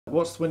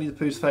What's Winnie the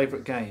Pooh's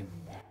favourite game?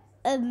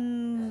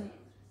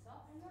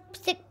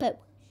 Stick Pooh.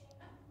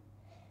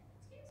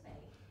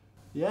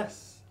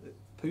 Yes,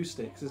 Pooh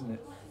sticks, isn't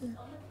it?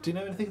 Do you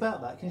know anything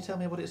about that? Can you tell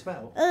me what it's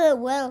about?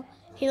 Well,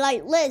 he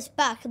lifts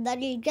back and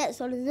then he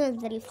gets on his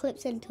arms and he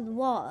flips into the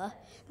water.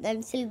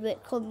 Then Silver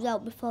comes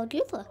out before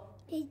the other.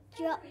 He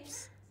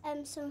drops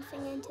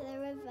something into the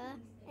river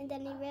and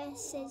then he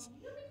races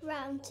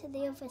round to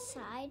the other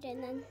side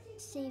and then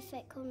see if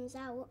it comes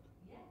out.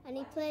 And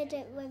he played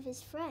it with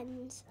his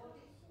friends,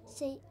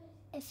 see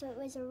if it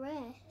was a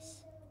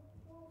race.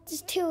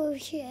 There's two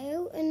of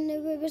you and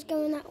the river's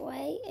going that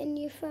way and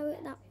you throw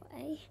it that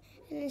way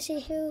and then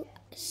see who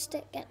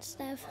stick gets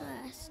there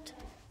first.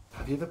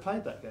 Have you ever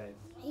played that game?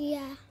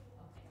 Yeah.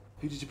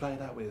 Who did you play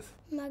that with?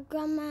 My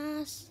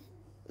grandma's,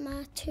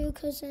 my two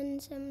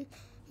cousins and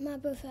my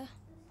brother.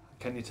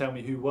 Can you tell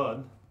me who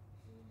won?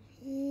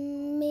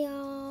 Me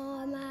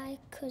or my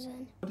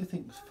cousin. What do you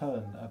think's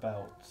fun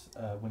about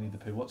Winnie the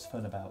Pooh? What's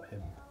fun about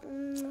him?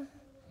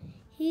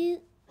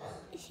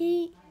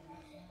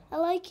 I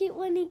like it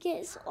when he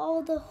gets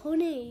all the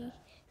honey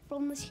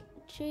from the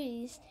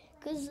trees,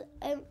 because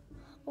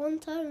one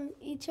time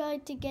he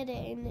tried to get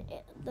it and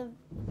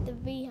the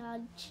bee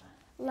had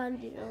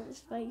landed on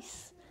his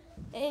face,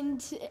 and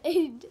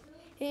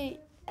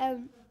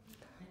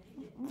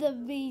the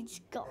bees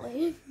got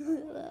him.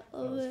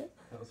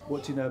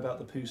 What do you know about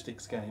the Pooh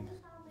Sticks game?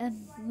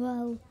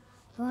 Well,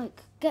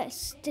 get a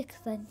stick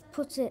then,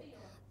 put it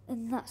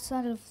in that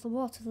side of the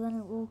water, then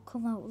it will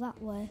come out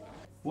that way.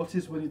 What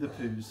is Winnie the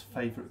Pooh's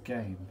favourite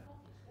game?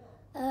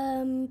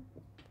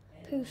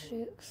 Pooh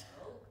Sticks.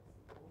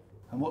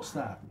 And what's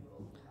that?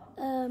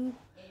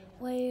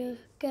 Where you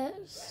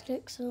get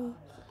sticks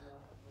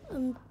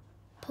and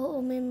put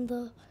them in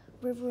the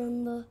river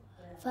and the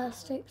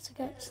first stick to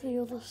get to the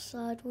other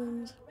side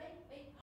wins.